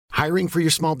Hiring for your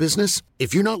small business?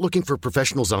 If you're not looking for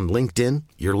professionals on LinkedIn,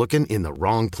 you're looking in the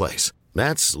wrong place.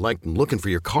 That's like looking for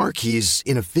your car keys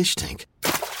in a fish tank.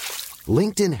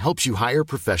 LinkedIn helps you hire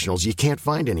professionals you can't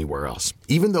find anywhere else,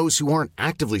 even those who aren't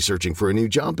actively searching for a new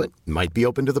job but might be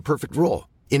open to the perfect role.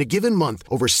 In a given month,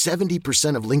 over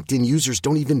 70% of LinkedIn users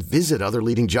don't even visit other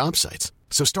leading job sites.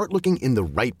 So start looking in the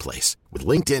right place. With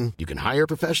LinkedIn, you can hire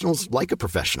professionals like a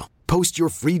professional. Post your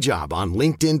free job on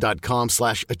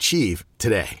linkedin.com/achieve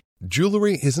today.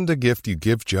 Jewelry isn't a gift you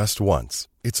give just once.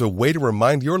 It's a way to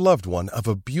remind your loved one of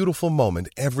a beautiful moment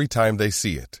every time they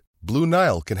see it. Blue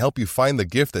Nile can help you find the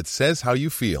gift that says how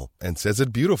you feel and says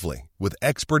it beautifully, with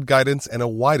expert guidance and a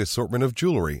wide assortment of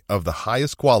jewelry of the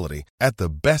highest quality at the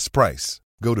best price.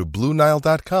 Go to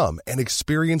BlueNile.com and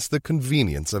experience the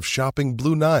convenience of shopping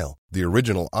Blue Nile, the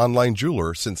original online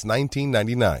jeweler since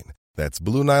 1999. That's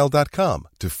BlueNile.com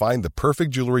to find the perfect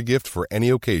jewelry gift for any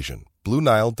occasion.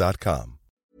 BlueNile.com.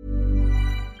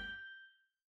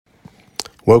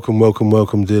 Welcome,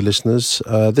 dear listeners.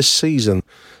 This season,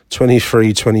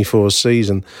 23-24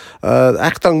 season,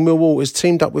 Achtung Millwall is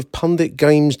teamed up with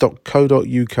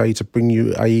punditgames.co.uk to bring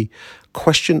you a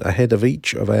question ahead of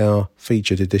each of our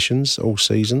featured editions all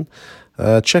season.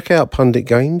 Check out Pundit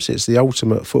Games. It's the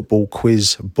ultimate football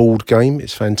quiz board game.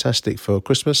 It's fantastic for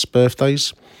Christmas,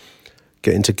 birthdays,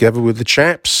 getting together with the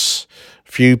chaps,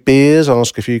 a few beers,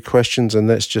 ask a few questions, and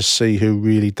let's just see who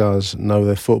really does know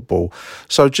their football.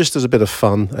 So just as a bit of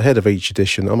fun, ahead of each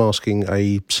edition, I'm asking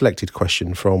a selected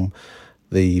question from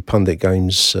the Pundit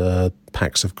Games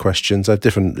packs of questions. They have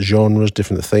different genres,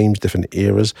 different themes, different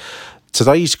eras.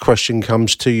 Today's question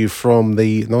comes to you from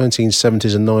the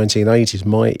 1970s and 1980s,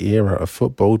 my era of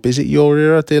football. Is it your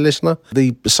era, dear listener?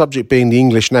 The subject being the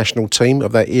English national team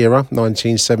of that era,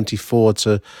 1974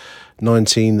 to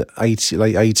 1980,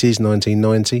 late 80s,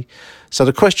 1990. So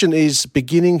the question is,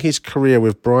 beginning his career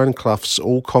with Brian Clough's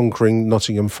all-conquering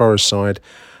Nottingham Forest side,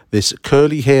 this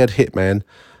curly-haired hitman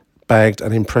bagged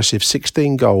an impressive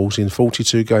 16 goals in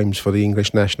 42 games for the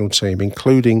English national team,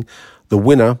 including the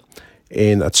winner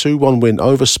in a 2-1 win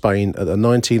over Spain at the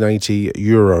 1980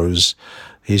 Euros.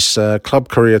 His club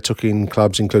career took in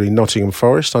clubs including Nottingham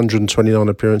Forest, 129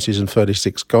 appearances and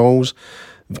 36 goals.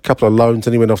 A couple of loans,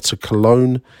 then he went off to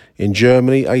Cologne in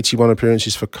Germany, 81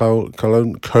 appearances for Köln,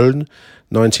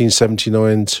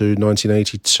 1979 to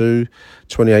 1982,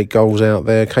 28 goals out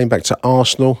there. Came back to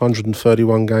Arsenal,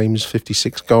 131 games,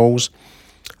 56 goals.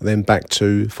 And then back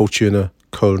to Fortuna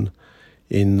Köln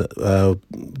in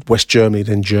West Germany,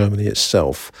 then Germany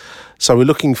itself. So we're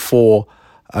looking for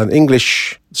an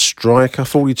English striker,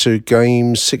 42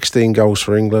 games, 16 goals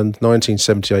for England,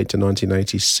 1978 to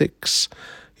 1986.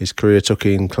 His career took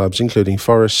in clubs including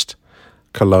Forest,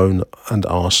 Cologne and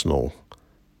Arsenal.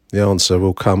 The answer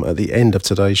will come at the end of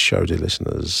today's show, dear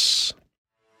listeners.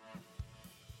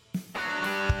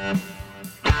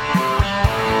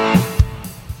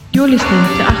 You're listening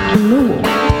to Achtung Millwall,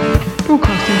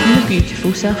 broadcasting from the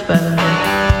beautiful South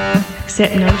Birmingham.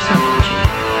 Accept no substitute.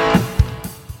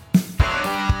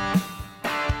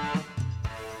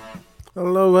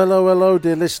 Hello,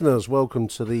 dear listeners. Welcome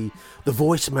to the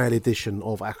voicemail edition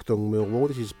of Achtung Millwall.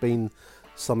 This has been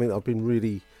something that I've been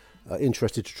really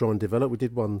interested to try and develop. We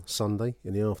did one Sunday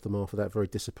in the aftermath of that very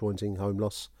disappointing home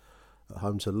loss at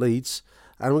home to Leeds.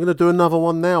 And we're going to do another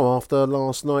one now after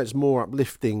last night's more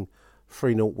uplifting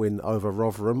 3-0 win over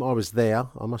Rotherham. I was there.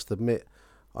 I must admit,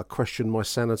 I questioned my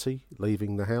sanity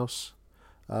leaving the house.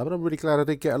 But I'm really glad I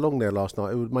did get along there last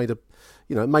night. It made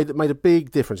a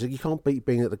big difference. You can't beat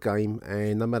being at the game,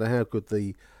 and no matter how good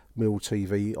the Mill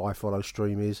TV iFollow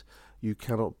stream is, you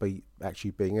cannot beat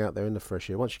actually being out there in the fresh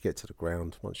air. Once you get to the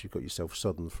ground, once you've got yourself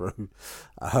sodden through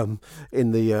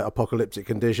in the apocalyptic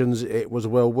conditions, it was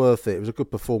well worth it. It was a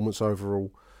good performance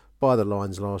overall by the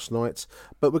Lions last night.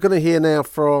 But we're going to hear now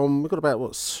from, we've got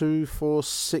about, 2, 4,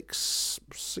 6,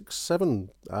 7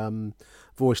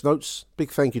 voice notes. Big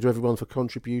thank you to everyone for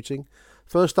contributing.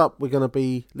 First up, we're going to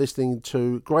be listening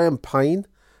to Graham Payne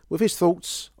with his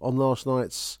thoughts on last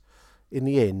night's, in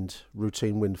the end,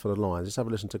 routine win for the Lions. Let's have a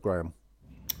listen to Graham.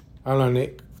 Hello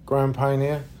Nick, Graham Payne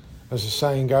here. As the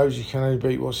saying goes, you can only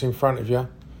beat what's in front of you.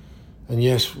 And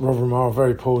yes, Rotherham are a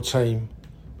very poor team,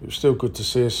 but it was still good to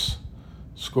see us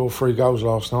score 3 goals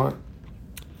last night.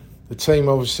 The team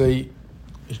obviously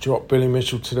has dropped Billy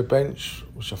Mitchell to the bench,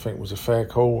 which I think was a fair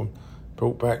call, and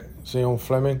brought back Zion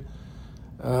Fleming.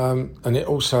 And it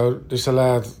also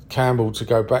disallowed Campbell to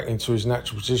go back into his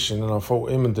natural position, and I thought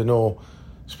him and Denor,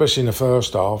 especially in the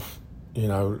first half,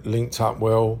 linked up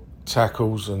well,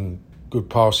 tackles and good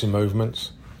passing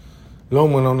movements.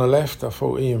 Longman on the left, I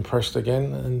thought he impressed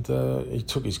again, and he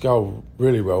took his goal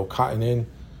really well, cutting in,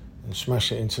 and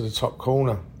smash it into the top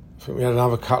corner. I think we had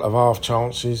another couple of half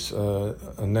chances,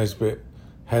 a Nesbitt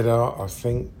header I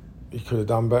think he could have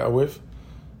done better with.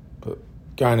 But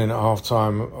going in at half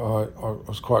time, I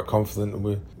was quite confident that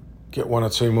we'd get one or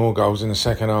two more goals in the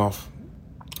second half.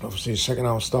 Obviously the second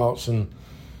half starts and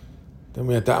then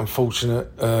we had that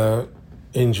unfortunate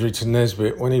injury to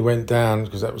Nesbitt. When he went down,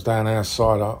 because that was down our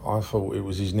side, I thought it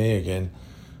was his knee again,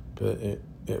 but it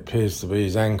appears to be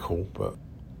his ankle. But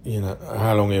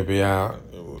how long he'll be out,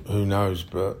 who knows,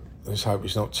 but let's hope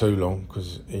it's not too long,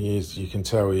 because you can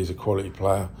tell he is a quality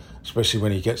player, especially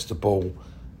when he gets the ball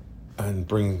and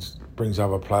brings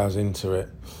other players into it.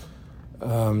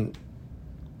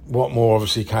 Watmore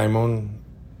obviously came on,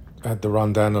 had the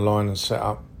run down the line and set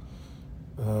up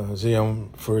Zion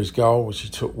for his goal, which he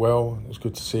took well. It was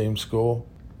good to see him score.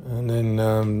 And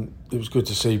then it was good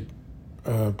to see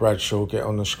Bradshaw get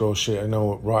on the score sheet. I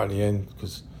know right at the end,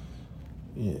 because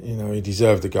he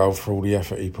deserved the goal for all the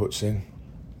effort he puts in.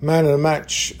 Man of the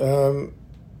match, I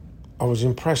was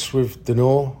impressed with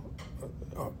Denor.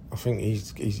 I think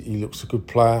he looks a good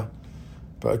player,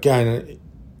 but again,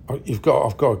 I've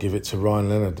got to give it to Ryan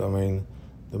Leonard. I mean,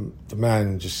 the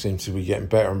man just seems to be getting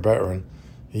better and better, and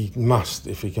he must,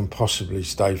 if he can possibly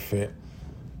stay fit.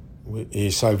 He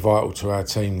is so vital to our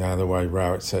team now, the way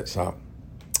Rowett sets up.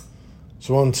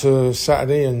 So on to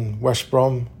Saturday and West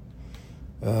Brom.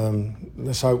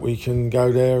 Let's hope we can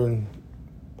go there and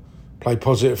play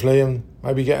positively and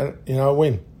maybe get a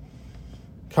win.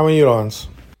 Come on, you Lions.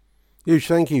 Huge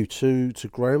thank you to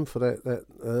Graham for that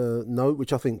note,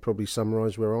 which I think probably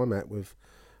summarised where I'm at with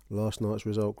last night's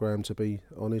result, Graham, to be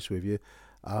honest with you.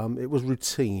 It was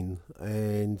routine,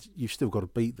 and you've still got to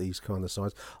beat these kind of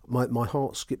sides. My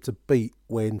heart skipped a beat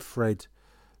when Fred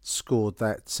scored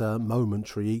that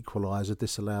momentary equaliser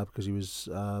disallowed because he was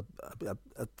a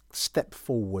step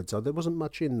forward. So there wasn't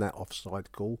much in that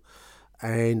offside call.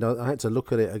 And I had to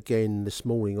look at it again this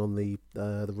morning on the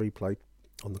replay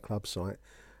on the club site.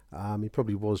 He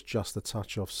probably was just a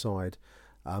touch offside,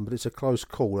 but it's a close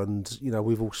call, and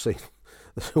we've all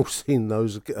seen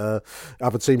those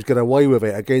other teams get away with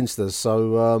it against us.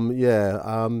 So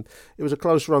it was a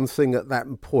close run thing at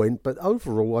that point, but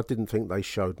overall I didn't think they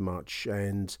showed much.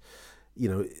 And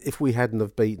if we hadn't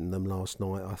have beaten them last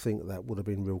night, I think that would have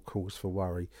been real cause for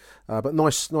worry. But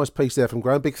nice piece there from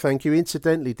Graham. Big thank you.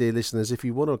 Incidentally, dear listeners, if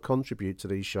you want to contribute to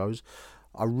these shows,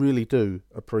 I really do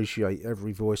appreciate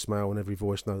every voicemail and every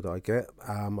voice note that I get.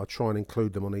 I try and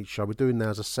include them on each show. We're doing now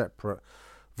as a separate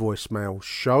voicemail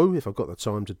show, if I've got the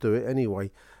time to do it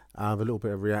anyway. A little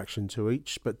bit of reaction to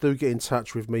each. But do get in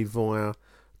touch with me via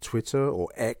Twitter, or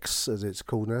X as it's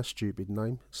called now. Stupid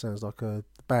name. Sounds like a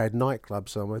bad nightclub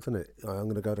somewhere, doesn't it? I'm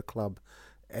going to go to Club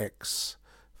X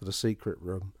for the secret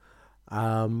room.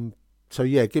 So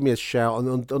yeah, give me a shout.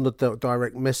 On the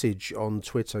direct message on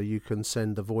Twitter, you can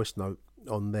send a voice note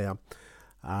on there,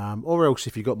 or else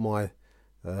if you've got my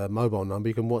mobile number,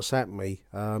 you can WhatsApp me.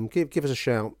 Give us a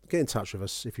shout. Get in touch with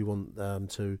us if you want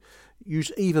to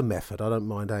use either method. I don't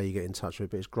mind how you get in touch with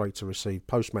it, but it's great to receive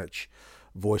post-match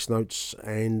voice notes.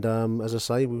 And as I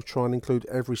say, we'll try and include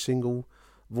every single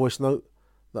voice note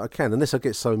that I can, unless I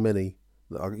get so many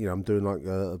that I'm doing like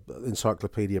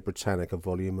Encyclopedia Britannica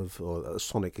volume or a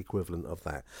Sonic equivalent of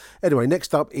that. Anyway,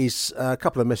 next up is a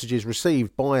couple of messages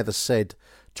received by the said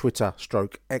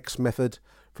Twitter/X method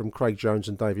from Craig Jones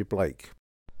and David Blake.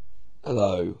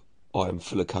 Hello, I am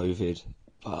full of COVID,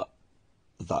 but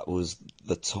that was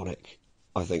the tonic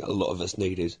I think a lot of us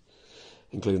needed,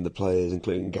 including the players,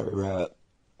 including Gary Rowett.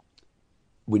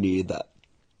 We needed that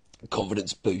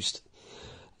confidence boost,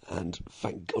 and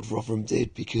thank God Rotherham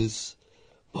did, because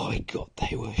my God,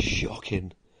 they were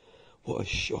shocking. What a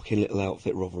shocking little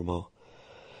outfit Rotherham are.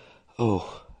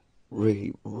 Oh,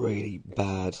 really, really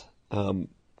bad.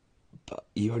 But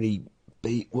you only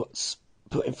beat what's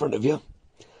put in front of you.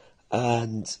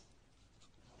 And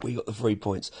we got the 3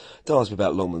 points. Don't ask me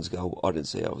about Longman's goal. I didn't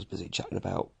see it. I was busy chatting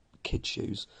about kids'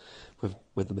 shoes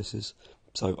with the missus.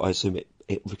 So I assume it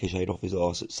ricocheted off his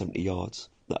arse at 70 yards.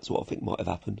 That's what I think might have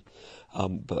happened.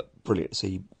 But brilliant to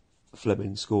see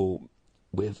Fleming score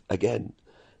with, again,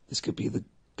 this could be the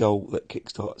goal that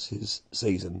kickstarts his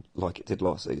season like it did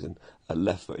last season. A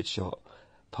left-footed shot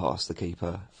past the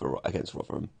keeper against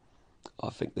Rotherham. I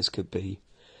think this could be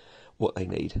what they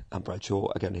need. And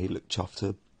Bradshaw, again, he looked chuffed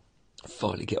to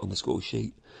finally get on the score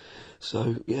sheet.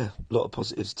 So, yeah, a lot of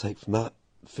positives to take from that.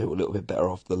 Feel a little bit better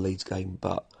after the Leeds game,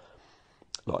 but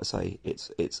like I say,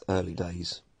 it's early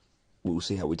days. We'll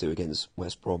see how we do against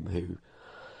West Brom, who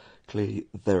clearly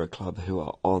they're a club who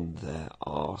are on their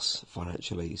arse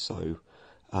financially. So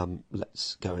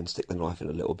let's go and stick the knife in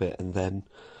a little bit, and then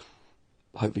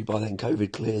hopefully by then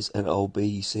COVID clears and I'll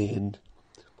be seeing,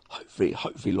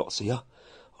 hopefully lots of you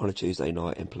on a Tuesday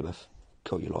night in Plymouth.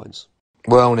 Call your lines.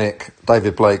 Well, Nick,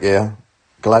 David Blake here.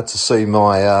 Glad to see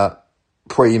my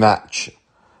pre-match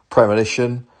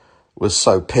premonition was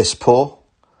so piss poor.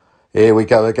 Here we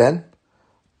go again.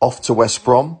 Off to West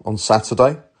Brom on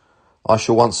Saturday. I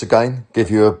shall once again give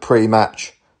you a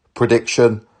pre-match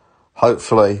prediction.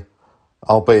 Hopefully,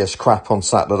 I'll be as crap on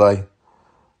Saturday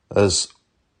as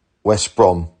West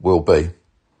Brom will be.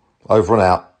 Over and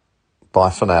out.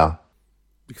 Bye for now.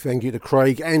 Big thank you to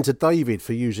Craig and to David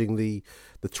for using the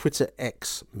Twitter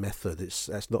X method.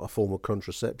 That's not a form of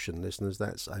contraception, listeners.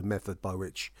 That's a method by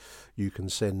which you can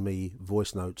send me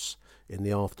voice notes in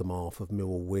the aftermath of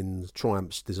Millwall wins,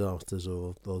 triumphs, disasters,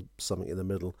 or something in the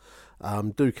middle.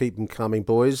 Do keep them coming,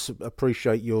 boys.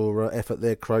 Appreciate your effort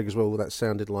there, Craig, as well. That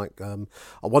sounded like... I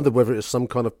wondered whether it was some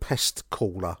kind of pest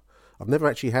caller. I've never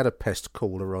actually had a pest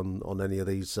caller on any of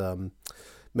these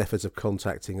methods of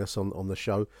contacting us on the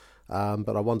show.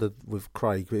 But I wondered with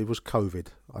Craig, it was COVID.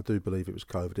 I do believe it was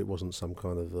COVID. It wasn't some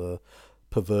kind of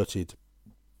perverted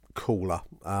caller.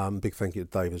 Big thank you to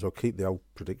Dave as well. Keep the old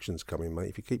predictions coming, mate.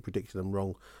 If you keep predicting them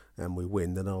wrong and we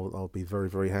win, then I'll be very,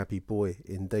 very happy boy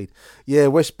indeed. Yeah,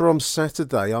 West Brom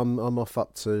Saturday. I'm off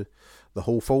up to the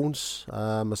Hawthorns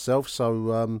myself.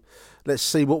 So let's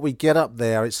see what we get up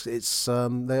there. It's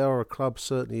they are a club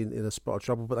certainly in a spot of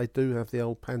trouble, but they do have the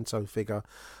old Panto figure,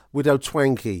 Widow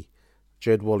Twanky,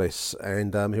 Jed Wallace,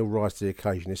 and he'll rise to the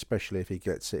occasion, especially if he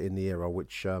gets it in the Euro,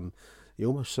 which he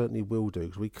almost certainly will do,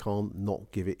 because we can't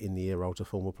not give it in the Euro to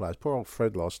former players. Poor old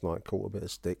Fred last night caught a bit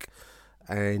of stick,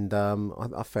 and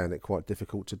I found it quite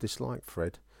difficult to dislike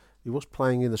Fred. He was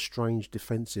playing in a strange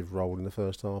defensive role in the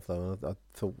first half, though. I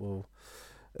thought, well,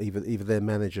 either their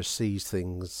manager sees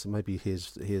things, maybe he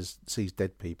sees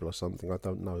dead people or something, I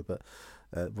don't know, but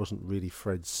it wasn't really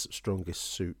Fred's strongest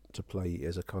suit to play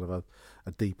as a kind of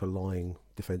a deeper lying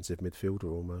defensive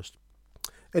midfielder almost.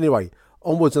 Anyway,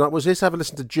 onwards and upwards. Let's have a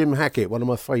listen to Jim Hackett, one of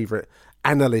my favourite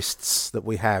analysts that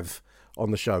we have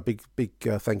on the show. Big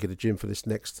thank you to Jim for this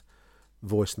next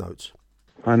voice note.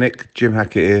 Hi Nick, Jim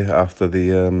Hackett here after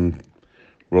the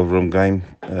Rotherham game.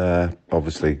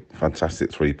 Obviously,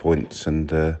 fantastic 3 points and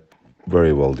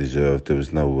very well deserved. There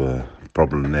was no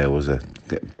problem there, was there?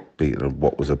 Getting beaten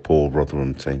what was a poor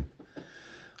Rotherham team.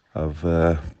 I've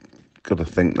got to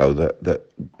think though that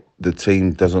the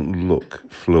team doesn't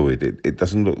look fluid. It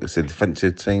doesn't look. It's a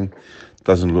defensive team.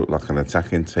 Doesn't look like an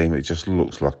attacking team. It just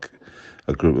looks like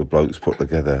a group of blokes put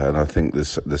together. And I think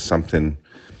there's something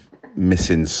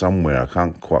missing somewhere. I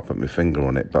can't quite put my finger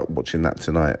on it. But watching that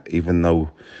tonight, even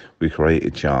though we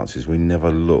created chances, we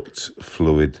never looked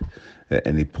fluid at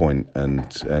any point,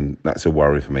 and that's a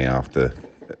worry for me after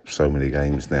so many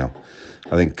games now.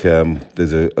 I think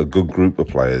there's a good group of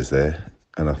players there,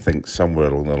 and I think somewhere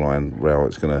along the line,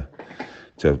 Rowett's going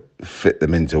to fit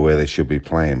them into where they should be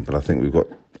playing. But I think we've got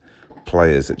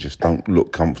players that just don't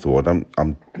look comfortable.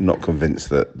 I'm not convinced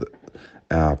that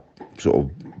our sort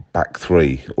of back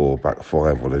three or back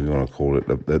five, whatever you want to call it,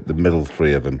 the middle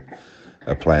three of them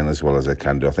are playing as well as they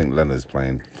can do. I think Leonard's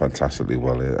playing fantastically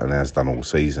well and has done all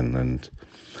season, and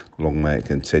long may it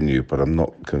continue. But I'm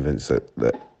not convinced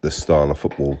that the style of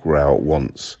football Rowett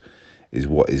wants is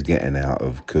what he's getting out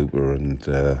of Cooper and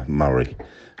Murray.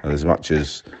 And as much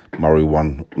as Murray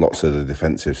won lots of the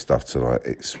defensive stuff tonight,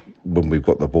 it's when we've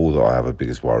got the ball that I have a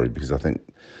biggest worry, because I think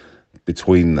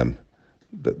between them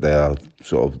that they're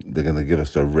going to give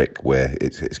us a rick where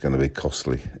it's going to be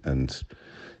costly, and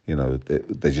you know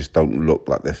they just don't look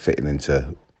like they're fitting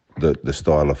into the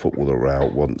style of football that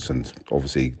Rowett wants, and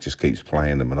obviously just keeps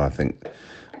playing them. And I think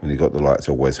when you've got the likes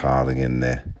of Wes Harding in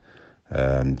there,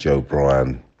 Joe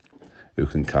Bryan, who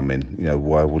can come in, you know,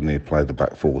 why wouldn't he play the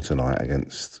back four tonight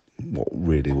against what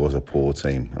really was a poor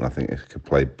team? And I think if you could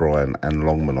play Bryan and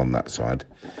Longman on that side,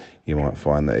 you might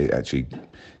find that it actually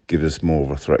gives us more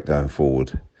of a threat going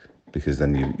forward, because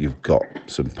then you've got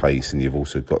some pace and you've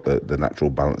also got the natural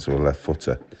balance of a left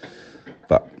footer.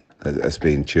 But it's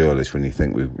being churlish when you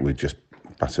think we've just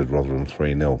battered Rotherham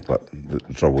 3-0. But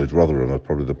the trouble with Rotherham are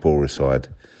probably the poorest side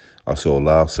I saw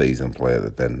last season play at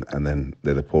the Den, and then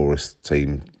they're the poorest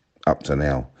team up to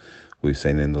now we've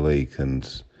seen in the league,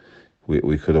 and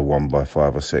we could have won by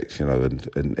 5 or 6, you know,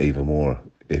 and even more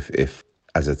if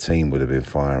as a team would have been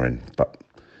firing. But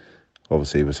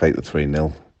obviously we take the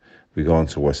 3-0, we go on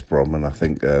to West Brom, and I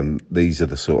think these are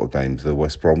the sort of games. The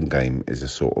West Brom game is a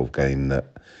sort of game that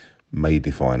may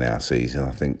define our season.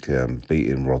 I think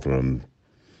beating Rotherham,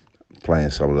 playing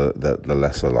some of the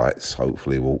lesser lights,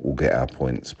 hopefully we'll get our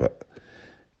points. But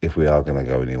if we are going to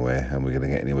go anywhere and we're going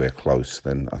to get anywhere close,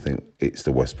 then I think it's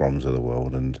the West Broms of the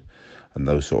world. And and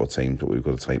those sort of teams that we've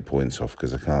got to take points off,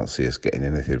 because I can't see us getting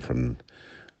anything from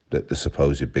the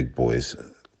supposed big boys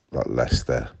like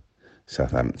Leicester,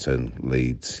 Southampton,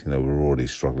 Leeds. We're already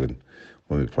struggling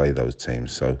when we play those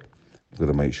teams, so we've got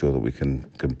to make sure that we can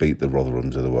beat the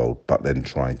Rotherhams of the world, but then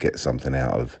try and get something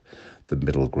out of the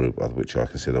middle group, of which I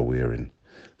consider we're in.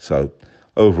 So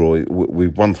overall,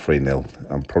 we've won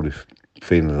 3-0. I'm probably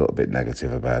feeling a little bit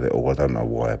negative about it, or I don't know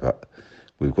why, but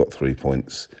we've got 3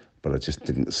 points. But I just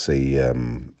didn't see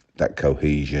that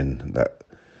cohesion, that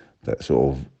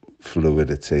sort of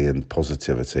fluidity and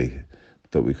positivity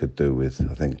that we could do with.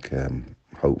 I think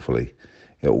hopefully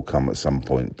it will come at some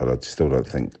point, but I still don't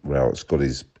think Rowett's got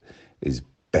his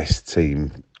best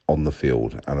team on the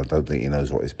field, and I don't think he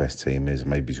knows what his best team is.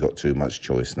 Maybe he's got too much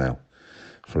choice now.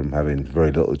 From having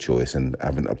very little choice and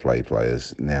having to play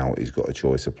players, now he's got a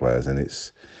choice of players, and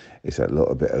it's that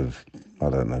little bit of,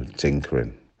 I don't know,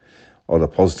 tinkering. On a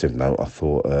positive note, I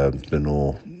thought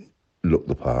Benor looked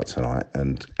the part tonight,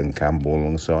 and Campbell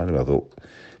alongside him. I thought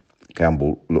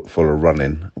Campbell looked full of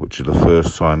running, which is the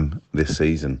first time this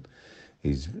season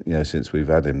since we've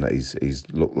had him that he's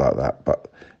looked like that.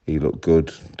 But he looked good.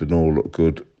 Benor looked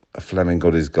good. Fleming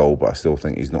got his goal, but I still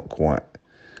think he's not quite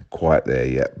there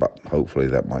yet, but hopefully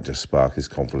that might just spark his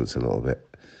confidence a little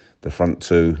bit. The front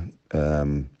two,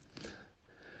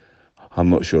 I'm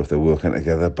not sure if they're working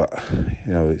together, but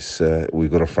it's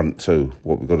we've got a front two.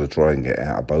 What we've got to try and get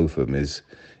out of both of them is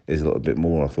a little bit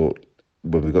more. I thought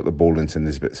when we got the ball into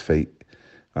Nisbet's feet,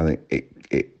 I think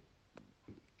it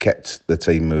kept the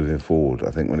team moving forward.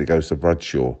 I think when it goes to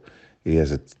Bradshaw, he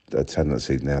has a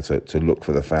tendency now to look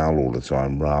for the foul all the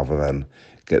time rather than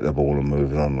get the ball and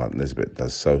move it on like Nisbet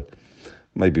does. So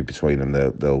maybe between them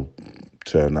they'll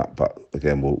turn up. But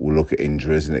again, we'll look at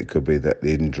injuries, and it could be that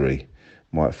the injury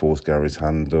might force Gary's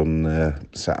hand on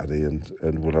Saturday, and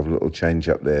we'll have a little change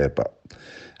up there. But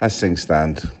as things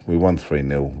stand, we won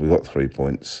 3-0. We got 3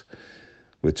 points.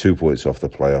 We're 2 points off the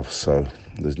playoffs, so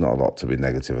there's not a lot to be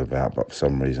negative about. But for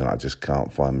some reason, I just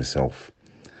can't find myself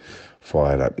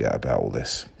fired up yet about all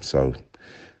this. So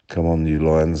come on, you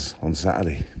Lions, on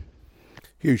Saturday.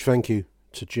 Huge thank you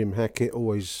to Jim Hackett.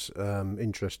 Always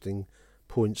interesting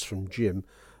points from Jim.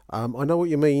 I know what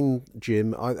you mean,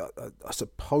 Jim. I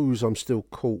suppose I'm still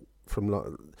caught from like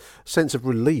sense of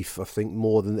relief. I think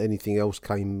more than anything else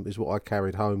is what I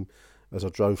carried home as I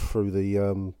drove through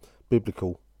the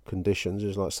biblical conditions. It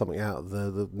was like something out of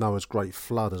the Noah's Great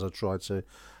Flood as I tried to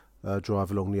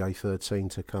drive along the A13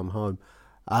 to come home.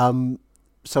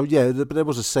 So yeah, but there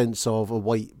was a sense of a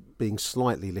weight being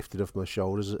slightly lifted off my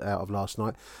shoulders out of last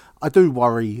night. I do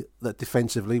worry that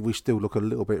defensively we still look a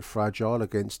little bit fragile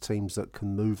against teams that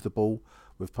can move the ball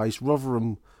with pace.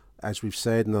 Rotherham, as we've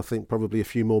said, and I think probably a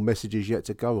few more messages yet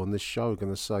to go on this show, are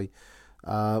going to say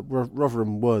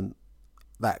Rotherham weren't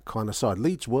that kind of side.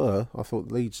 Leeds were. I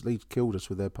thought Leeds killed us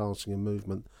with their passing and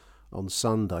movement on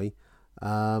Sunday.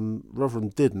 Rotherham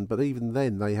didn't, but even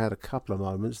then they had a couple of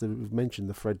moments. We've mentioned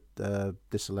the Fred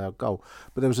disallowed goal,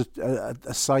 but there was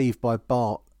a save by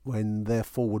Bart when their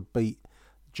forward beat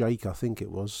Jake, I think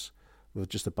it was, with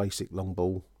just a basic long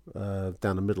ball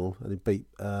down the middle, and he beat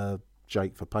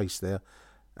Jake for pace there,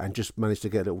 and just managed to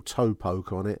get a little toe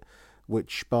poke on it,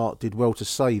 which Bart did well to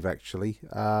save actually.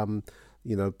 Bart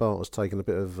has taken a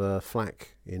bit of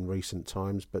flack in recent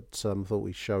times, but I thought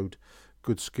he showed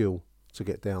good skill to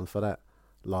get down for that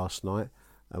last night.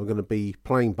 And we're going to be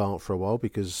playing Bart for a while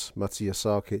because Matija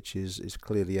Sarkic is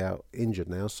clearly out injured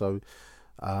now, so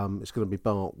it's going to be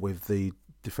Bart with the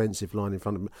defensive line in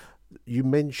front of him. You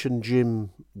mentioned, Jim,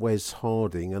 Wes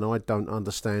Harding, and I don't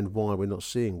understand why we're not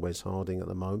seeing Wes Harding at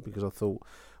the moment, because I thought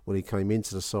when he came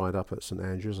into the side up at St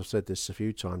Andrews, I've said this a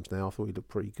few times now, I thought he looked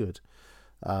pretty good.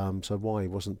 So why he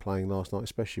wasn't playing last night,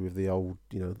 especially with the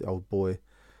old boy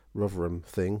Rotherham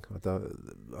thing,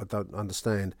 I don't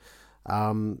understand.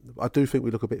 I do think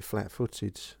we look a bit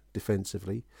flat-footed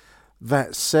defensively.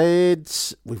 That said,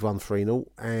 we've won 3-0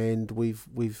 and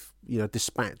we've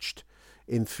dispatched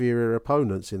inferior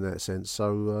opponents in that sense.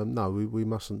 So no, we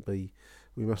mustn't be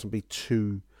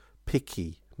too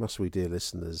picky, must we, dear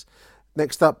listeners?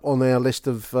 Next up on our list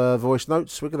of voice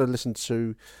notes, we're going to listen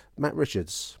to Matt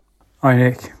Richards. Hi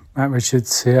Nick, Matt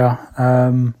Richards here.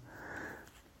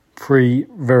 3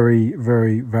 very,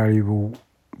 very valuable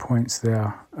points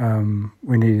there.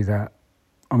 We needed that.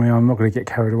 I mean, I'm not going to get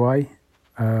carried away.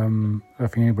 I don't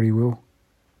think anybody will.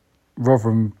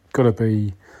 Rotherham got to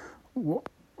be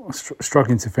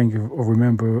struggling to think of or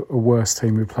remember a worse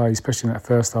team we played, especially in that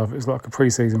first half. It was like a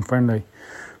pre-season friendly.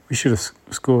 We should have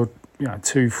scored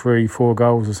 2, 3, 4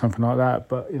 goals or something like that.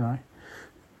 But,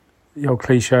 the old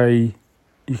cliche,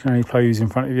 you can only play who's in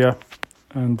front of you.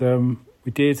 And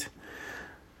we did.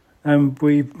 and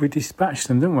we dispatched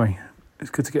them, didn't we? It's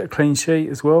good to get a clean sheet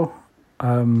as well.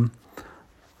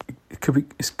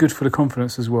 It's good for the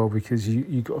confidence as well, because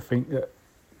you got to think that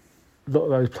a lot of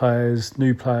those players,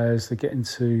 new players, they're getting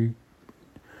to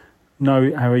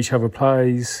know how each other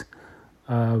plays.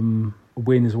 A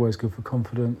win is always good for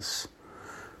confidence.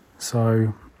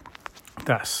 So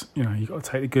that's, you've got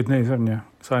to take the good news, haven't you?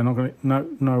 So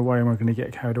no way am I going to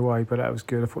get carried away, but that was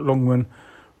good. I thought Longman,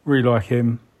 really like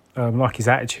him, like his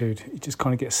attitude. He just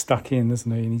kind of gets stuck in,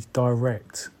 doesn't he? And he's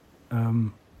direct.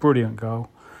 Brilliant goal.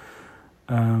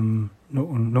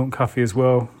 Norton Cuffey as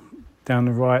well, down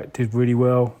the right, did really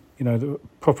well.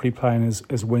 Properly playing as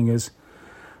wingers.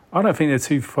 I don't think they're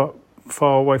too far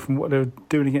away from what they were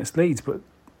doing against Leeds, but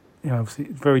obviously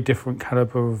very different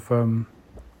calibre of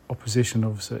opposition,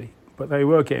 obviously. But they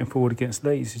were getting forward against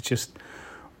Leeds. It's just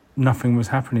nothing was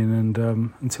happening, and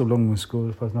until Longman scored,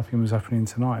 I suppose nothing was happening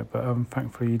tonight. But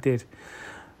thankfully he did.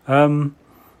 Denore,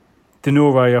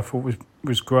 I thought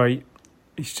was great.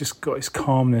 He's just got his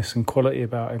calmness and quality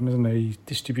about him, isn't he?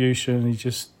 Distribution, he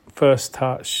just first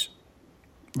touch,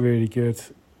 really good.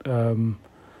 Good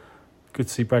to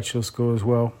see Bradshaw score as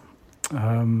well,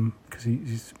 because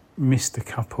he's missed a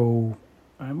couple.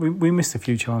 We missed a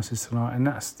few chances tonight, and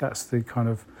that's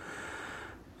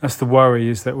the worry,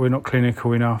 is that we're not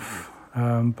clinical enough.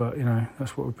 But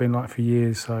that's what we've been like for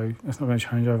years, so that's not going to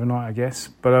change overnight, I guess.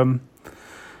 But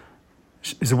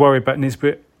there's a worry about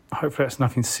Nisbet. Hopefully that's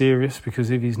nothing serious,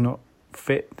 because if he's not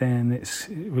fit, then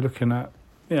we're looking at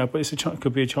but it's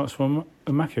could be a chance for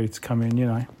Mako to come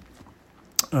in,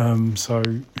 So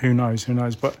who knows?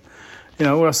 But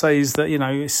all I say is that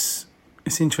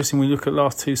it's interesting when you look at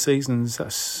last two seasons.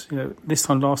 That's this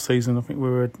time last season I think we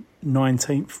were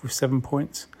 19th with 7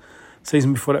 points.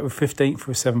 Season before that we were 15th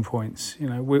with 7 points.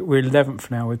 We're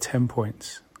 11th now with 10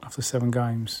 points after 7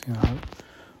 games. I'm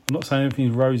not saying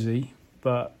everything's rosy,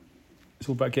 but it's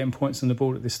all about getting points on the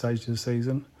board at this stage of the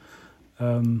season.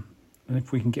 And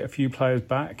if we can get a few players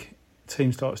back, the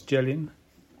team starts gelling,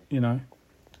 I'm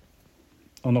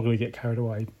not going to get carried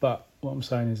away. But what I'm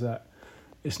saying is that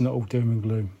it's not all doom and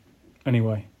gloom.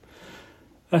 Anyway,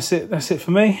 that's it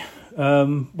for me.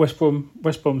 West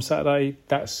Brom Saturday,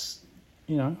 that's,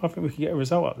 I think we can get a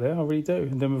result up there. I really do.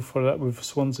 And then we'll follow that with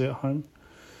Swansea at home.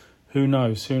 Who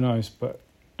knows? But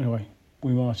anyway,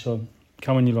 we march on.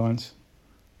 Come on, you Lions.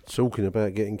 Talking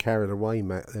about getting carried away,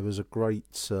 Matt, there was a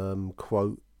great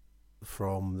quote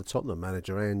from the Tottenham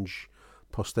manager, Ange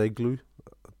Postecoglou.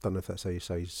 I don't know if that's how you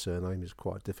say his surname. It's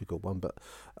quite a difficult one, but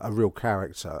a real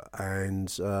character. And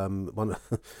someone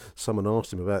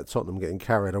asked him about Tottenham getting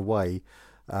carried away,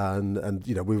 and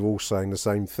we were all saying the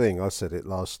same thing. I said it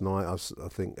last night. I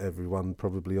think everyone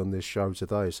probably on this show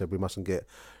today said we mustn't get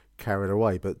carried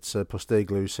away, but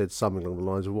Postecoglou said something along the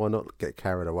lines of, why not get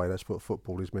carried away? That's what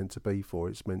football is meant to be for.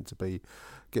 It's meant to be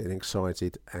getting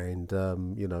excited and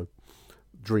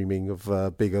dreaming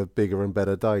of bigger and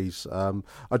better days.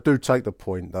 I do take the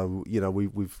point though.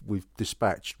 We've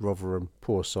dispatched Rotherham,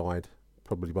 poor side,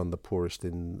 probably one of the poorest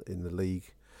in the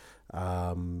league,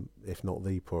 if not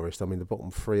the poorest. I mean, the bottom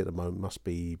three at the moment must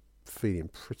be feeling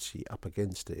pretty up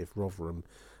against it if Rotherham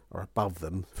are above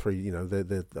them. Three, I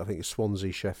think it's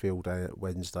Swansea, Sheffield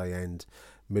Wednesday, and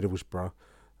Middlesbrough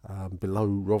below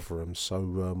Rotherham.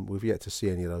 So we've yet to see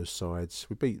any of those sides.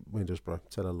 We beat Middlesbrough,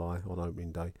 tell a lie, on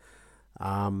opening day.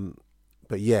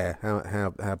 But yeah,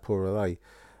 how poor are they?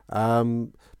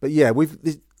 But yeah,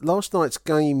 last night's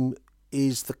game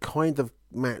is the kind of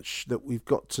match that we've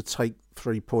got to take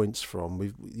 3 points from.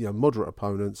 We've moderate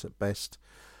opponents at best.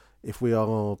 If we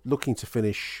are looking to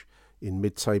finish in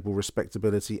mid-table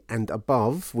respectability and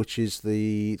above, which is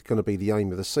going to be the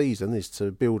aim of the season, is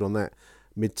to build on that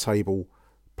mid-table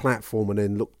platform and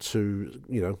then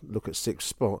look at sixth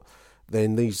spot,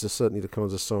 then these are certainly the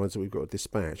kinds of sides that we've got to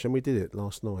dispatch, and we did it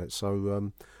last night.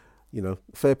 So,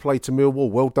 fair play to Millwall.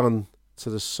 Well done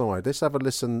to the side. Let's have a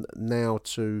listen now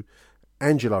to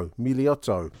Angelo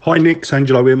Miliotto. Hi, Nick. It's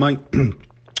Angelo here, mate.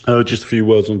 Just a few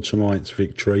words on tonight's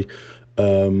victory.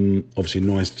 Obviously,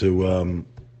 nice to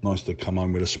come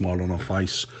home with a smile on our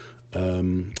face.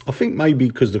 I think maybe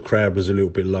because the crowd was a little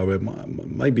bit lower,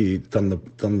 maybe done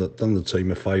the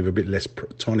team a favour,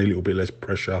 tiny little bit less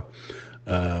pressure.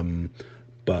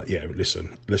 But yeah,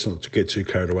 listen, let's not get too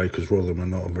carried away because Rotherham are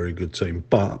not a very good team.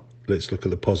 But let's look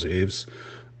at the positives.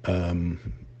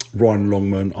 Ryan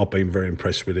Longman, I've been very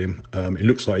impressed with him. It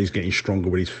looks like he's getting stronger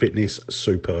with his fitness.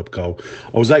 Superb goal.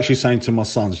 I was actually saying to my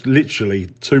sons, literally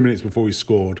 2 minutes before he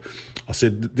scored, I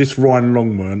said, this Ryan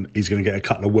Longman is going to get a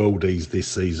couple of worldies this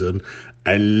season.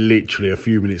 And literally a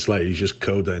few minutes later, he's just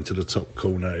curled down to the top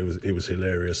corner. It was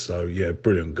hilarious. So yeah,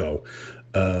 brilliant goal.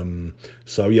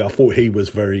 So yeah, I thought he was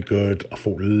very good. I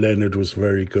thought Leonard was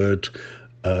very good.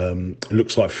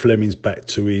 Looks like Fleming's back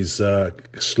to his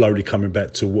slowly coming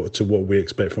back to what we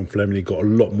expect from Fleming. He got a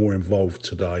lot more involved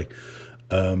today.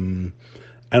 And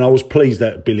I was pleased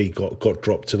that Billy got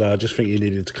dropped today. I just think he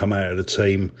needed to come out of the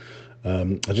team.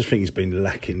 I just think he's been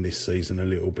lacking this season a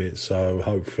little bit. So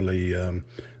hopefully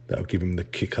that'll give him the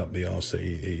kick up the arse that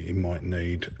he might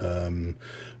need.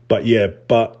 But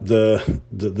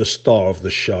the star of the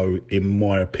show, in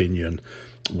my opinion,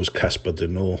 was Casper De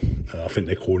Noor. I think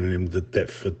they're calling him the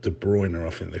Deptford De Bruyne. I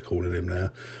think they're calling him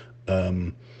now.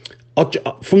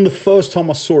 From the first time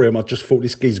I saw him, I just thought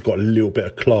this guy's got a little bit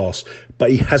of class,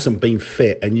 but he hasn't been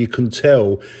fit, and you can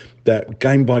tell that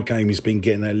game by game he's been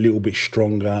getting a little bit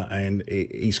stronger, and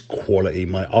he's quality,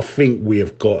 mate. I think we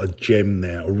have got a gem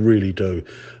there. I really do.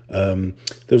 There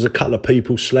was a couple of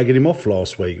people slagging him off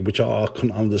last week, which I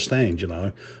couldn't understand,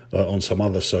 on some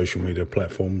other social media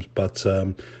platforms. But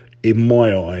in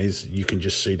my eyes, you can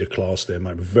just see the class there,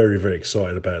 mate. Very, very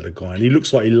excited about the guy. And he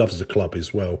looks like he loves the club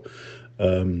as well.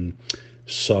 But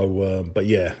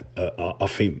yeah, I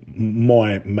think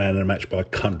my man of the match by a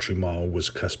country mile was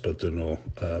Casper De Noor.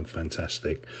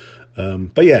 Fantastic.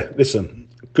 But yeah, listen,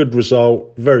 good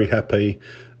result. Very happy.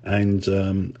 And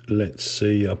let's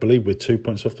see, I believe we're 2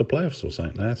 points off the playoffs or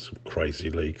something. That's a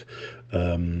crazy league.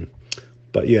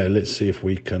 But yeah, let's see if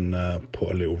we can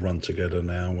put a little run together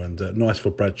now. And nice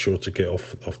for Bradshaw to get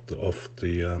off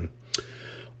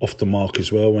the mark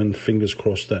as well. And fingers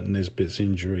crossed that Nesbitt's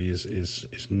injury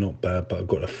is not bad. But I've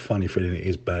got a funny feeling it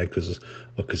is bad because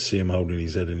I could see him holding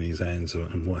his head in his hands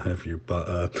and what have you.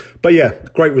 But yeah,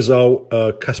 great result.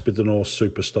 Casper De Noor,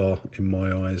 superstar in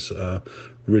my eyes.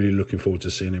 Really looking forward to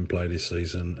seeing him play this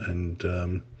season.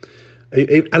 And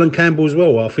Alan Campbell as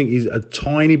well. I think he's a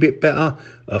tiny bit better.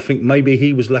 I think maybe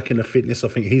he was lacking the fitness. I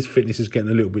think his fitness is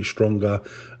getting a little bit stronger.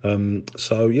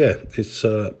 So yeah, it's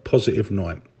a positive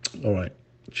night. All right.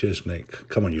 Cheers, Nick.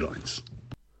 Come on, you lines.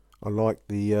 I like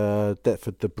the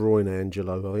Deptford De Bruyne,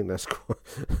 Angelo. I think that's quite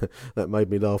that made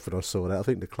me laugh when I saw that. I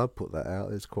think the club put that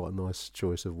out. It's quite a nice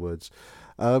choice of words.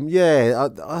 I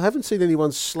haven't seen anyone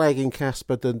slagging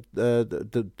Casper De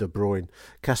Bruyne,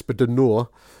 Casper De Noor.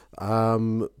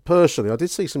 Personally, I did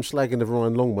see some slagging of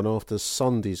Ryan Longman after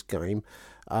Sunday's game.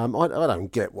 I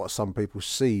don't get what some people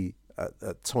see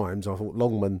at times. I thought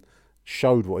Longman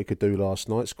showed what he could do last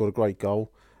night, scored a great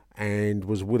goal, and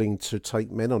was willing to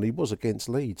take men on. He was against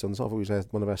Leeds, and I thought he was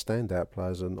one of our standout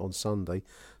players on Sunday.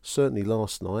 Certainly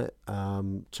last night,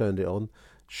 turned it on,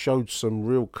 showed some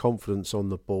real confidence on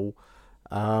the ball.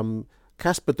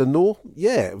 Casper De Noor,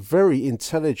 yeah, very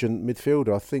intelligent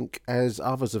midfielder. I think, as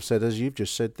others have said, as you've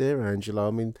just said there, Angela,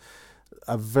 I mean,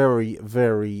 a very,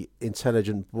 very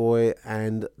intelligent boy,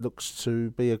 and looks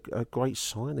to be a great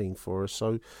signing for us.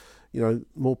 So,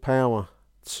 more power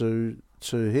to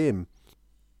him.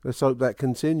 Let's hope that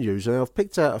continues. And I've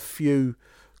picked out a few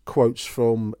quotes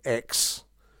from X.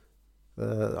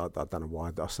 I don't know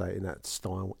why I say it in that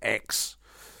style, X.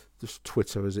 Just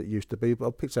Twitter as it used to be. But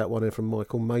I picked out one here from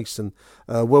Michael Mason.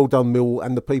 Well done, Millwall,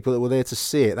 and the people that were there to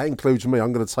see it. That includes me.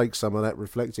 I'm going to take some of that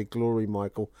reflected glory,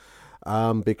 Michael,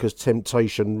 because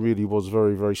temptation really was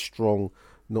very, very strong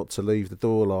not to leave the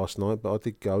door last night. But I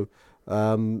did go.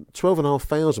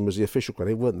 12,500 was the official crowd.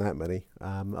 It weren't that many.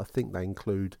 I think they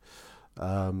include...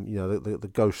 the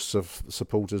ghosts of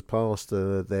supporters past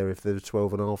there. If there were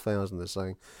 12,500, they're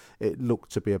saying it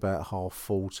looked to be about half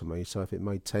full to me. So if it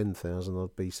made 10,000,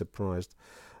 I'd be surprised.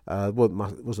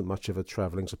 Wasn't much of a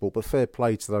travelling support, but fair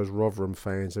play to those Rotherham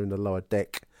fans. They're in the lower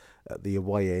deck at the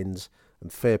away ends,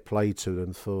 and fair play to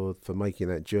them for making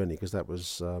that journey, because that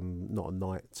was not a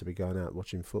night to be going out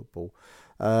watching football.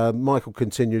 Michael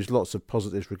continues, lots of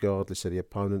positives regardless of the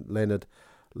opponent. Leonard,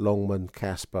 Longman,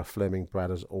 Casper, Fleming,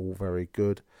 Bradders, all very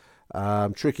good.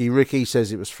 Tricky Ricky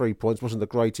says it was 3 points. Wasn't the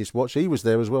greatest watch. He was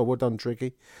there as well. Well done,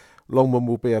 Tricky. Longman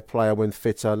will be a player when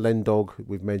fitter. Lendog,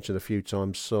 we've mentioned a few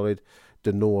times, solid.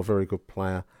 De Noor, very good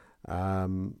player.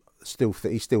 He still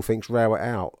thinks Rowett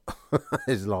out.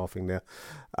 He's laughing now.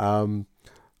 On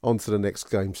to the next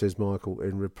game, says Michael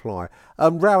in reply.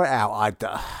 Rowett out,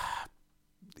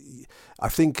 I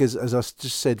think, as I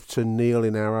just said to Neil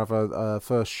in our other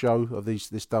first show of this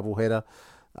double header,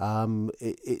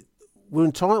 we're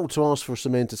entitled to ask for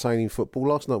some entertaining football.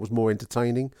 Last night was more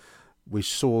entertaining. We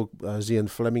saw Zian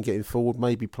Fleming getting forward,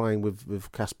 maybe playing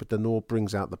with Casper De Noor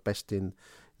brings out the best in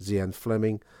Zian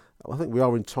Fleming. I think we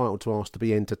are entitled to ask to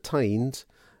be entertained,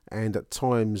 and at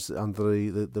times under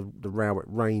the Rowett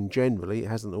reign generally, it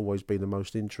hasn't always been the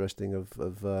most interesting of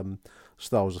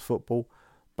styles of football.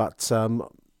 But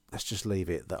let's just leave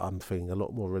it that I'm feeling a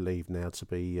lot more relieved now to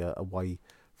be away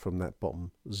from that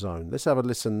bottom zone. Let's have a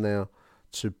listen now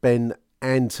to Ben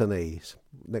Anthony.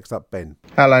 Next up, Ben.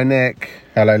 Hello, Nick.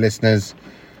 Hello, listeners.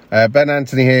 Ben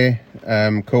Anthony here,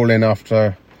 calling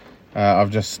after I've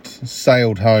just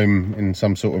sailed home in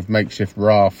some sort of makeshift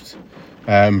raft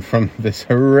from this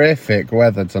horrific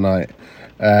weather tonight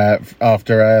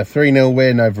after a 3-0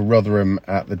 win over Rotherham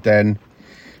at the Den,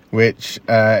 which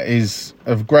is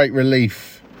of great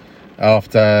relief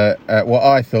after what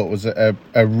I thought was a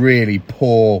really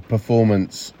poor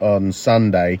performance on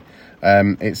Sunday.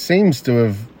 It seems to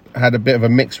have had a bit of a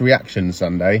mixed reaction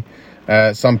Sunday.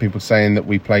 Some people saying that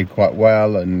we played quite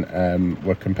well and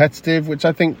were competitive, which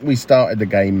I think we started the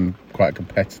game quite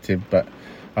competitive, but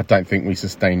I don't think we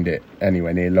sustained it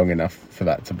anywhere near long enough for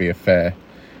that to be a fair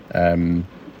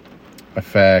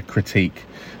critique.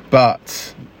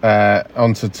 But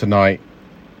onto tonight.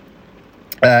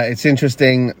 It's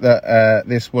interesting that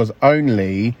this was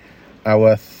only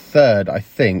our third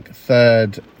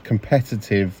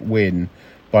competitive win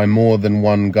by more than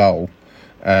one goal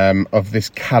of this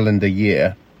calendar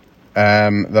year.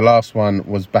 The last one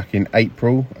was back in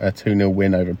April, a 2-0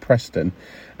 win over Preston.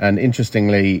 And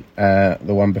interestingly, the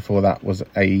one before that was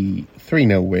a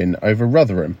 3-0 win over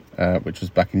Rotherham, which was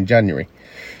back in January.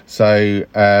 So,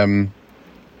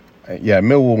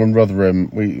 Millwall and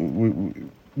Rotherham,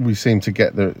 we seem to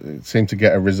get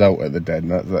a result at the Den.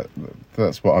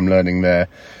 That's what I'm learning there,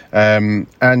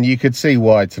 and you could see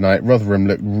why tonight. Rotherham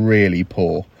looked really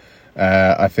poor.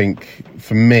 I think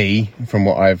for me, from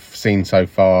what I've seen so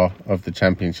far of the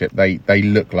Championship, they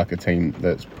look like a team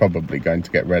that's probably going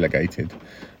to get relegated,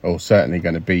 or certainly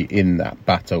going to be in that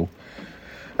battle.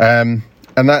 And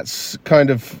that's kind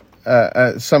of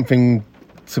something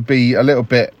to be a little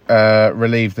bit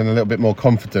relieved and a little bit more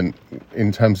confident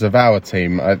in terms of our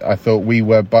team. I thought we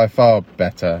were by far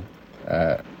better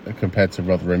compared to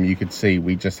Rotherham. You could see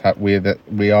we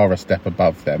are a step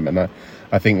above them, and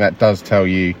I think that does tell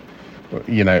you.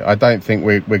 I don't think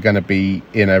we're going to be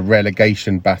in a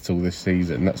relegation battle this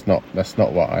season. That's not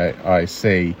what I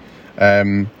see.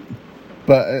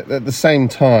 But at the same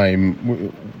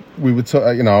time, we were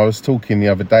I was talking the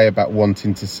other day about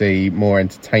wanting to see more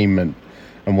entertainment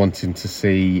and wanting to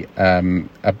see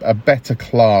a better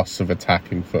class of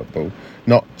attack in football,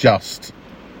 not just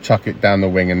chuck it down the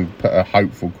wing and put a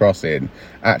hopeful cross in,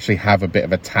 actually have a bit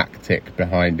of a tactic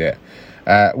behind it,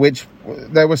 which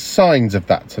there were signs of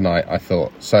that tonight, I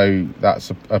thought, so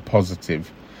that's a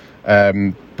positive.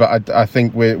 But I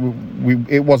think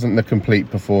it wasn't the complete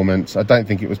performance. I don't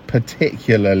think it was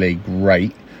particularly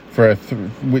great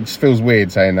which feels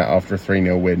weird saying that after a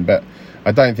 3-0 win, but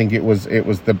I don't think it was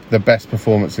the best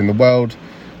performance in the world.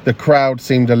 The crowd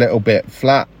seemed a little bit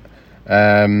flat,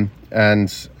 and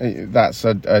that's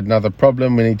another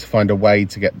problem. We need to find a way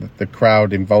to get the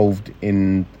crowd involved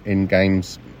in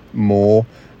games more,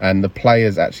 and the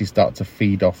players actually start to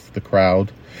feed off the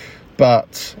crowd.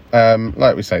 But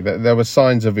like we say, there were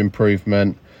signs of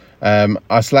improvement.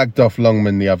 I slagged off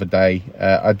Longman the other day.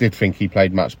 I did think he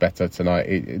played much better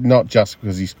tonight. Not just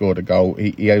because he scored a goal.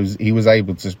 He was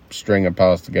able to string a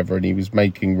pass together, and he was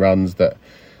making runs that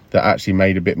actually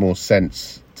made a bit more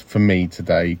sense for me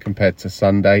today compared to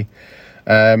Sunday.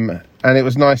 And it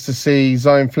was nice to see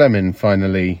Zion Fleming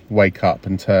finally wake up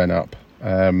and turn up,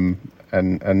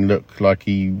 and look like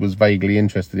he was vaguely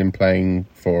interested in playing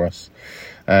for us,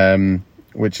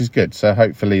 which is good. So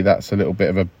hopefully that's a little bit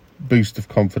of a boost of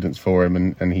confidence for him,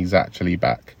 and he's actually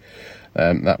back.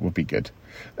 That would be good.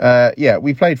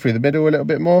 We played through the middle a little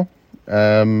bit more.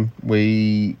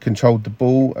 We controlled the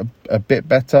ball a bit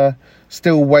better,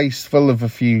 still wasteful of a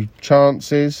few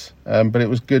chances, but it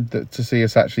was good to see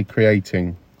us actually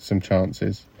creating some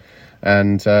chances.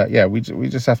 And we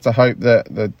just have to hope that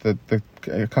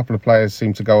a couple of players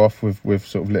seem to go off with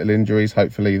sort of little injuries.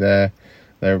 Hopefully they're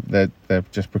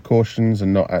just precautions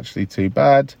and not actually too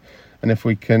bad. And if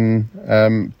we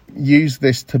can use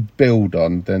this to build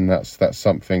on, then that's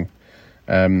something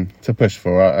to push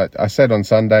for. I said on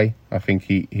Sunday, I think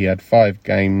he had 5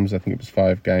 games. I think it was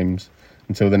 5 games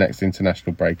until the next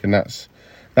international break, and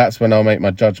that's when I'll make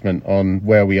my judgment on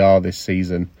where we are this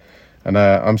season. And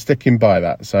I'm sticking by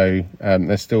that. So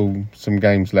there's still some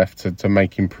games left to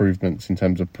make improvements in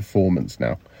terms of performance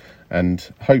now, and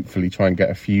hopefully try and get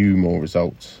a few more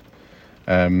results.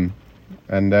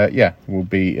 We'll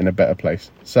be in a better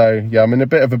place. So, I'm in a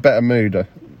bit of a better mood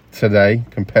today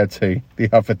compared to the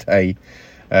other day.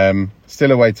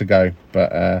 Still a way to go,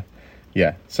 but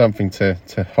something to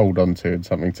hold on to and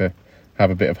something to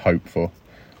have a bit of hope for.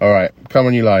 All right, come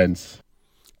on, you Lions.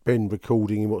 Ben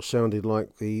recording what sounded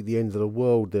like the end of the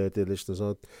world there, dear listeners.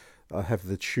 I have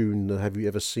the tune, Have You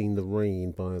Ever Seen the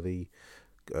Rain by the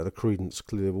the Creedence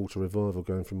Clearwater Revival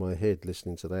going through my head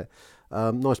listening to that.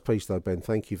 Nice piece though, Ben.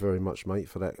 Thank you very much, mate,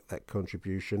 for that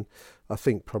contribution. I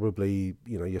think probably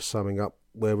you're summing up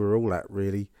where we're all at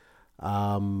really.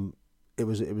 It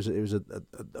was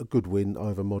a good win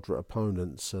over moderate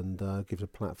opponents and gives a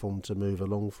platform to move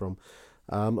along from.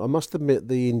 I must admit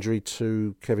the injury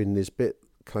to Kevin Nisbet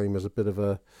came as a bit of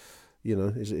a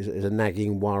is a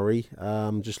nagging worry.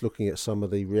 Just looking at some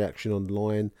of the reaction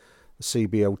online.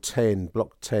 CBL 10,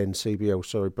 Block 10, CBL,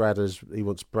 sorry, Bradders. He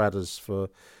wants Bradders for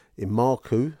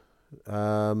Imarku.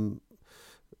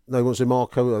 No, he wants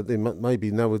Imarku. Maybe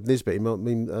no with Nisbet. He might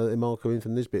mean Imarku in for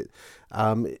Nisbet.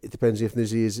 It depends if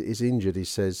Nizzy is injured, he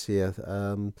says here.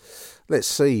 Let's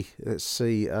see.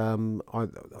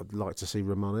 I'd like to see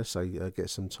Romanes get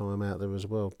some time out there as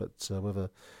well. But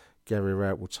whether Gary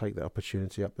Rowett will take that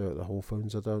opportunity up there at the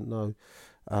Hawthorns, I don't know.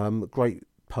 Great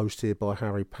post here by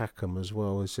Harry Packham as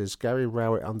well. It says Gary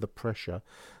Rowett under pressure,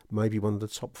 maybe one of the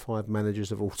top 5 managers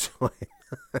of all time.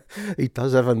 He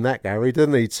does have a knack, Gary,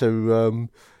 doesn't he, to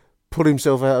pull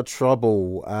himself out of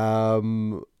trouble.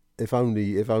 If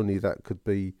only that could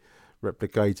be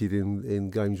replicated in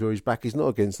games where he's back. He's not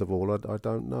against the ball. I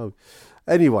don't know.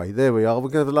 Anyway, there we are. We're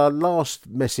going to have our last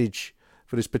message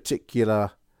for this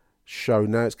particular show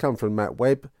now. It's come from Matt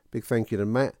Webb. Big thank you to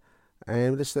Matt.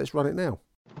 And let's run it now.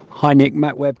 Hi Nick,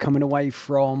 Matt Webb coming away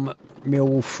from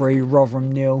Millwall 3,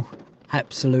 Rotherham 0.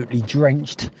 Absolutely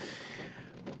drenched.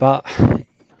 But,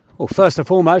 well, first and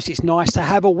foremost, it's nice to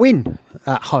have a win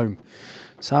at home.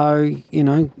 So,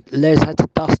 Les had to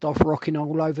dust off rocking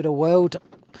all over the world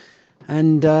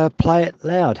and play it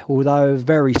loud. Although a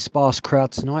very sparse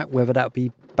crowd tonight, whether that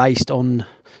be based on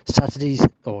Saturday's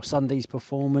or Sunday's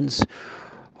performance,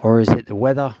 or is it the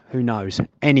weather? Who knows?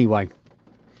 Anyway,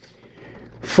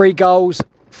 3 goals,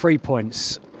 3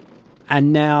 points.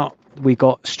 And now we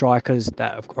got strikers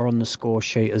that are on the score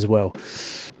sheet as well.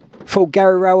 Thought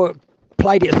Gary Rowett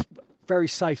played it very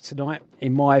safe tonight,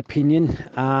 in my opinion.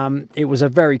 It was a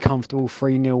very comfortable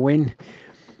 3-0 win.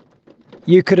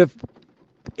 You could have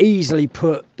easily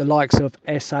put the likes of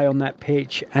SA on that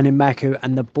pitch and Imaku,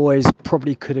 and the boys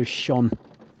probably could have shone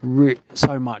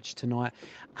so much tonight.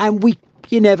 And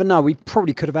you never know, we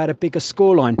probably could have had a bigger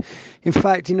scoreline. In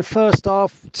fact, in the first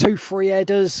half, 2 free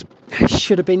headers,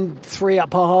 should have been 3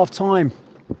 up at half time.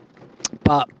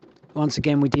 But once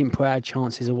again, we didn't put our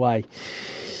chances away.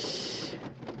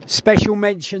 Special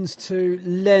mentions to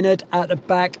Leonard at the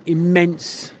back,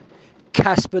 immense.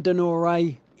 Casper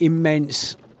Denore,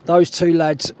 immense. Those 2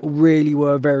 lads really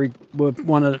were brilliant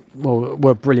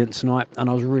tonight, and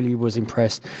I was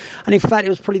impressed. And in fact, it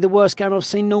was probably the worst game I've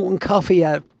seen Norton Cuffy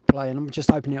out play, and I'm just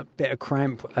hoping a bit of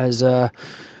cramp as it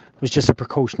was just a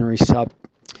precautionary sub.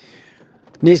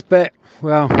 Nisbet,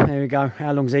 well, there we go.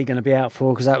 How long's he going to be out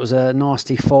for? Because that was a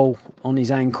nasty fall on his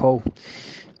ankle.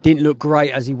 Didn't look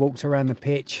great as he walked around the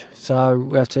pitch, so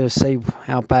we have to see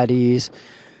how bad he is.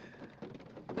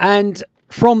 And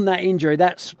from that injury,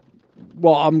 that's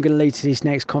what I'm going to lead to this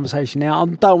next conversation now. I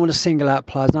don't want to single out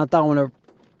players, and I don't want to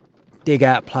dig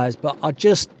out players, but I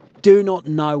just do not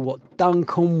know what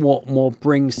Duncan Watmore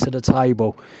brings to the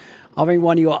table. I think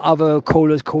one of your other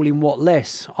callers call him what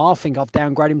less. I think I've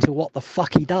downgraded him to what the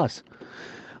fuck he does.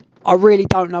 I really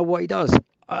don't know what he does.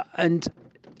 And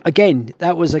again,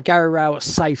 that was a Gary Rowett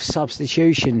safe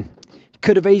substitution.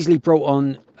 Could have easily brought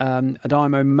on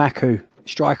Adamo Maku,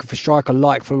 striker for striker,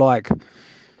 like for like.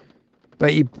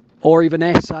 But or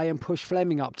even SA and push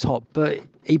Fleming up top. But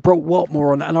he brought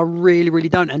Watmore on, and I really, really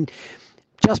don't. And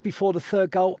just before the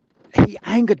 3rd goal, he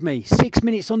angered me. 6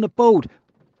 minutes on the board.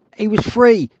 He was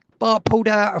free. Bart pulled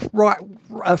out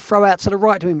a throw out to the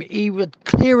right to him. He was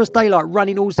clear as daylight,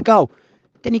 running towards the goal.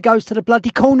 Then he goes to the bloody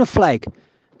corner flag.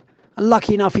 And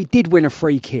lucky enough, he did win a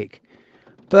free kick.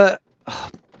 But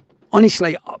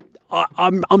honestly,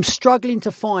 I'm struggling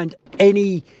to find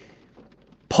any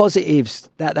positives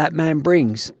that man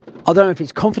brings. I don't know if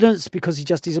it's confidence because he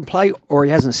just doesn't play, or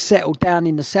he hasn't settled down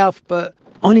in the south. But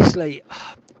honestly,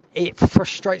 it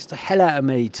frustrates the hell out of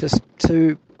me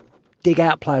to dig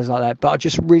out players like that, but I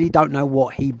just really don't know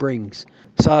what he brings.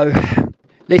 So,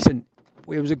 listen,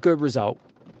 it was a good result.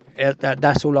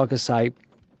 That's all I can say.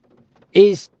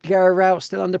 Is Gary Rowett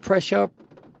still under pressure?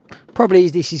 Probably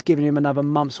this is giving him another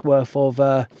month's worth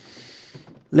of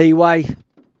leeway,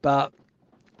 but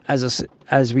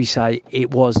as we say, it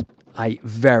was a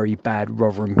very bad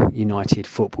Rotherham United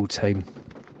football team.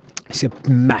 It's a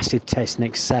massive test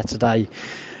next Saturday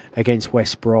against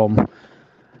West Brom.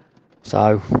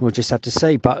 So we'll just have to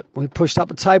see. But we pushed up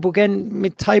the table again,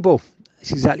 mid-table.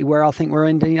 It's exactly where I think we're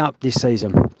ending up this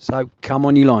season. So come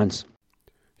on, you Lions.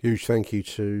 Huge thank you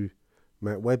to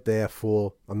Matt Webb there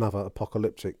for another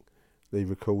apocalyptically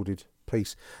recorded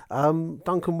piece.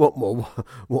 Duncan Watmore,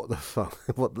 what the fuck?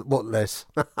 What less?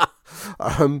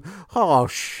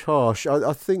 Harsh.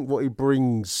 I think what he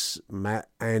brings, Matt,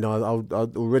 and I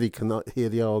already can hear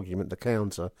the argument, the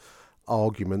counter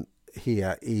argument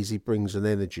here is he brings an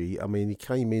energy. I mean, he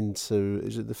came into,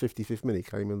 is it the 55th minute?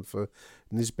 He came in for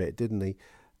Nisbet, didn't he?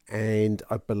 And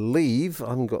I believe, I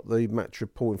haven't got the match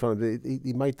report in front of me,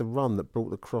 he made the run that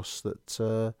brought the cross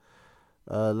that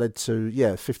led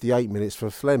to 58 minutes for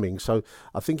Fleming. So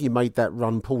I think he made that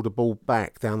run, pulled the ball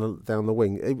back down the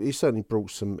wing. He certainly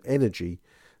brought some energy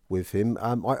with him.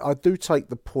 I do take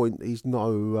the point he's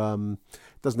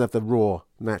doesn't have the raw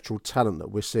natural talent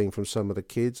that we're seeing from some of the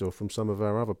kids or from some of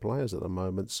our other players at the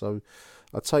moment. So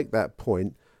I take that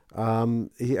point.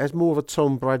 He has more of a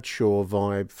Tom Bradshaw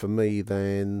vibe for me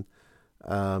than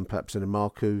perhaps an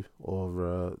Marku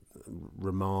or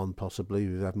Rahman possibly,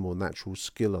 who have more natural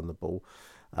skill on the ball.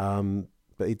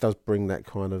 But he does bring that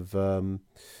kind of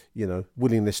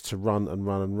willingness to run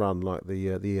like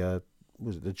the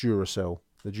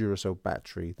Duracell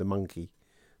battery, the monkey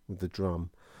with the drum.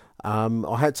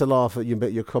 I had to laugh at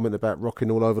your comment about rocking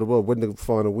all over the world. When the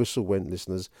final whistle went,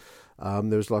 listeners,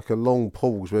 there was like a long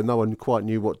pause where no one quite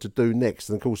knew what to do next.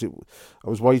 And of course, I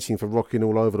was waiting for rocking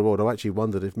all over the world. I actually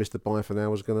wondered if Mr. Byford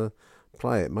was going to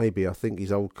play it. Maybe I think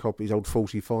his old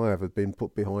 45 had been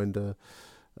put behind a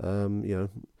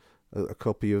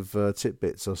copy of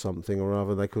Titbits or something or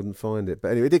other. They couldn't find it.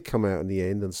 But anyway, it did come out in the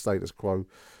end, and Status Quo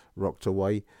rocked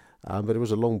away. But it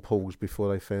was a long pause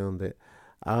before they found it.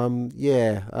 There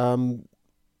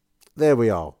we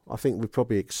are. I think we've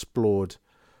probably explored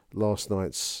last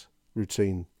night's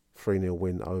routine 3-0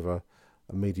 win over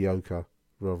a mediocre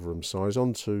Rotherham side.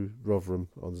 On to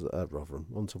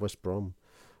West Brom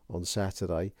on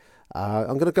Saturday.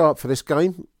 I'm going to go up for this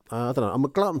game. I don't know. I'm a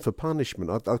glutton for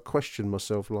punishment. I questioned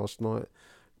myself last night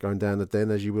going down the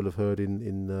den, as you will have heard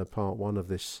in part one of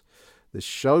this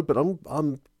show. But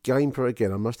I'm game for it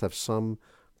again. I must have some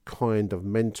kind of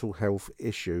mental health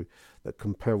issue that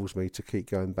compels me to keep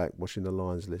going back watching the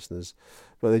Lions, listeners.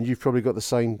 But then you've probably got the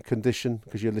same condition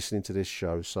because you're listening to this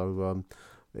show. So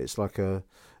it's like an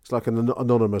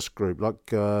anonymous group,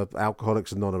 like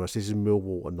Alcoholics Anonymous. This is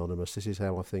Millwall Anonymous. This is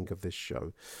how I think of this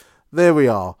show. There we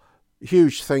are.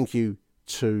 Huge thank you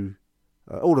to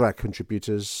all of our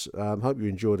contributors. Hope you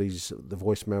enjoy the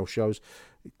voicemail shows.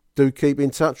 Do keep in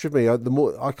touch with me.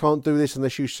 I can't do this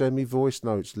unless you send me voice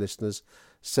notes, listeners.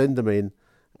 Send them in,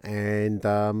 and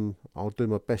I'll do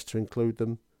my best to include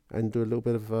them and do a little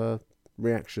bit of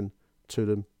reaction to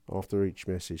them after each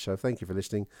message. So thank you for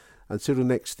listening. Until the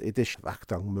next edition of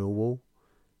Achtung Millwall,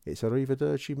 it's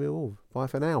Arrivederci Millwall. Bye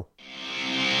for now.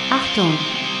 Achtung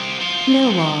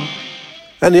Millwall.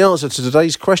 And the answer to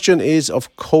today's question is,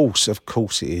 of course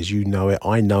it is. You know it,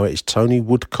 I know it. It's Tony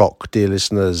Woodcock, dear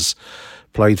listeners.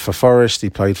 Played for Forest, he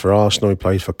played for Arsenal, he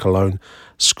played for Cologne,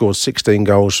 scored 16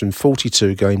 goals in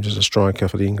 42 games as a striker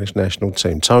for the English national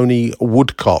team. Tony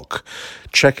Woodcock.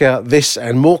 Check out this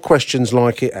and more questions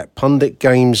like it at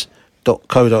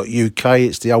punditgames.co.uk.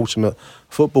 It's the ultimate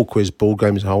football quiz board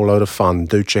game. It's a whole load of fun.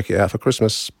 Do check it out for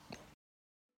Christmas.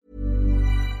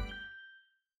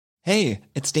 Hey,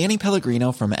 it's Danny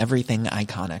Pellegrino from Everything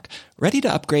Iconic. Ready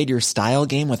to upgrade your style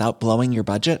game without blowing your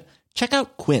budget? Check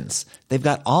out Quince. They've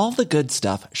got all the good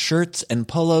stuff, shirts and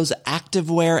polos,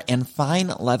 activewear, and fine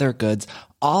leather goods,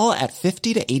 all at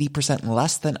 50 to 80%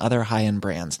 less than other high-end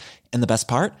brands. And the best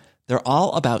part? They're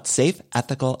all about safe,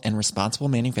 ethical, and responsible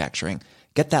manufacturing.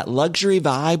 Get that luxury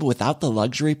vibe without the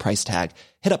luxury price tag.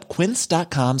 Hit up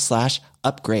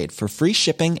quince.com/upgrade for free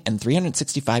shipping and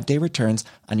 365-day returns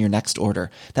on your next order.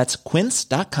 That's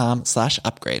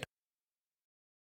quince.com/upgrade.